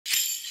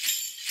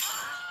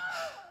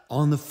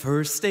On the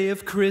first day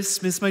of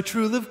Christmas, my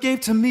true love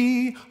gave to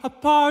me a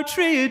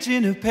partridge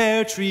in a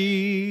pear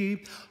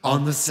tree.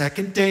 On the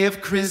second day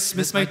of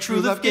Christmas, my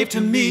true love gave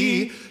to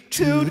me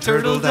 2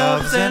 turtle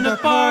doves and a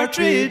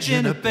partridge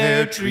in a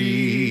pear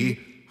tree.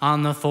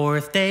 On the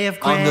fourth day of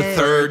Christmas, on the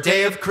third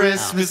day of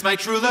Christmas, my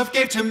true love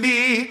gave to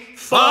me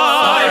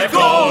 5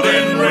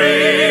 golden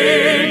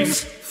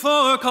rings.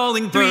 4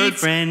 calling birds,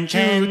 3 French 2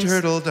 hens,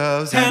 turtle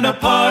doves, and a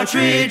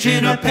partridge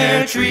in a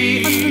pear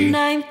tree. On the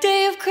 9th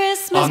day of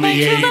Christmas, On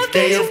the 8th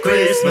day of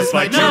Christmas,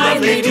 my true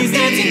love gave to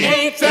me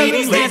 8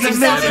 ladies dancing,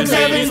 7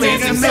 ladies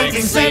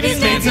dancing, 6 ladies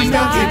dancing. You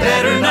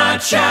better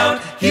not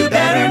shout, you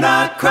better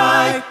not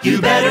cry,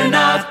 you better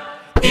not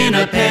in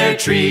a pear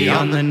tree.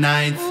 On the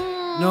 9th,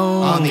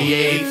 no. On the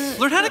 8th,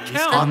 learn how to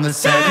count. on the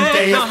 7th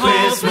day of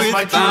Christmas,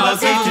 my true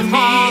love gave to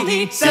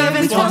me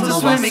 7 swans a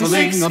swimming,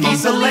 6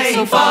 geese a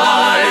laying,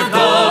 5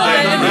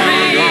 golden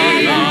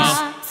rings,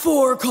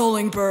 4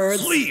 calling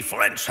birds, 3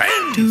 French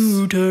hens,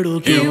 2 turtle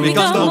doves. Here we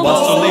come, the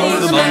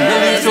bustling, the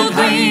bundling, so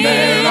come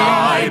there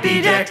I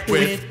be decked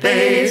with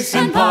bass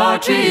and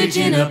partridge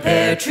in a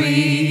pear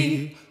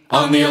tree.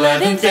 On the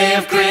 11th day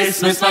of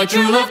Christmas, my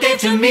true love gave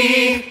to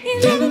me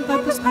 11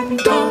 pipers piping,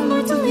 12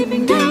 lords a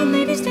leaping, 2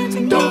 ladies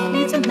dancing, 2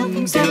 maids a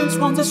milking, 7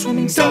 swans a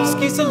swimming, 6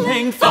 geese a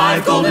laying,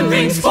 5 golden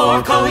rings,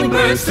 4 calling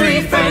birds,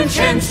 3 French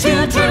hens,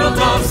 2 turtle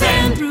doves,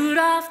 and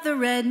Rudolph the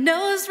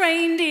red-nosed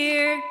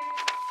reindeer.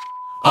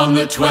 on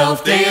the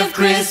 12th day of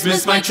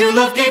Christmas, my true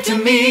love gave to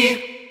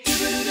me.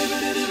 Here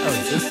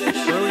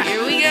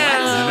we go.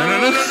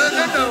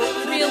 No.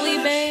 Really,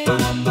 babe?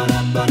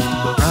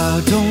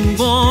 I don't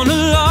want a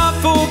lot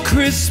for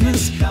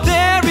Christmas.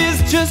 There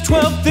is just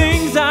 12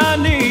 things I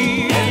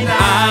need. And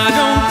I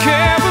don't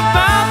care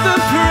about the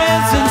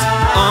presents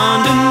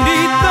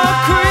underneath the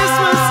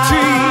Christmas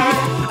tree.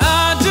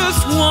 I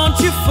just want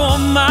you for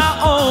my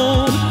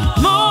own,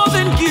 more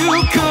than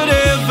you could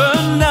ever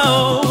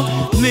know.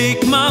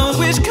 Make my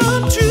wish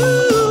come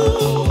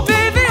true,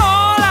 baby.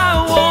 All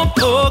I want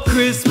for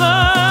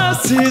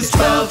Christmas is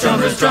 12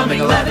 drummers drumming,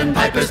 11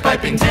 pipers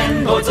piping,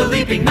 10 lords a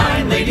leaping,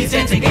 9 ladies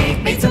dancing,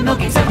 8 maids a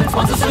milking, 7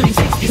 swans a swimming,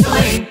 6 geese a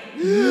laying,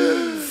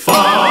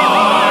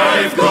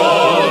 5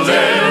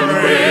 golden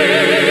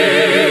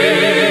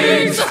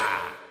rings,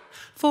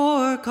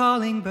 4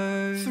 calling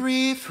birds,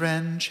 3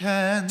 French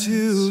hens,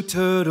 2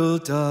 turtle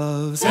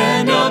doves,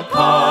 and a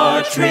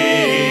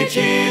partridge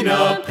in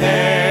a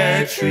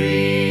pear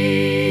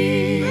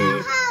tree.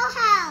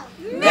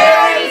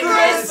 Merry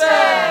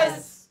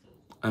Christmas!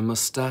 I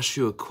must ask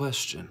you a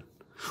question.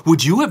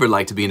 Would you ever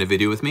like to be in a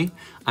video with me?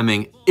 I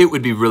mean, it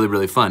would be really,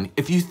 really fun.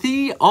 If you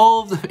see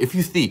all the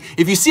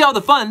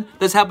fun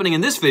that's happening in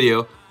this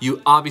video,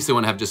 you obviously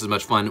want to have just as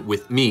much fun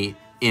with me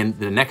in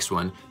the next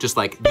one, just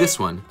like this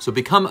one. So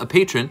become a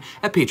patron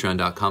at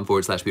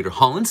patreon.com/Peter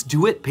Hollens.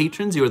 Do it,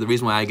 patrons. You are the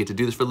reason why I get to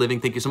do this for a living.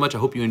 Thank you so much. I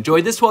hope you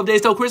enjoyed this 12 days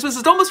till Christmas.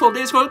 It's almost 12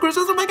 days till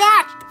Christmas. Oh my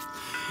gosh!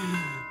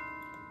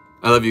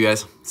 I love you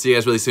guys. See you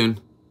guys really soon.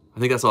 I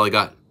think that's all I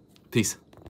got. Peace.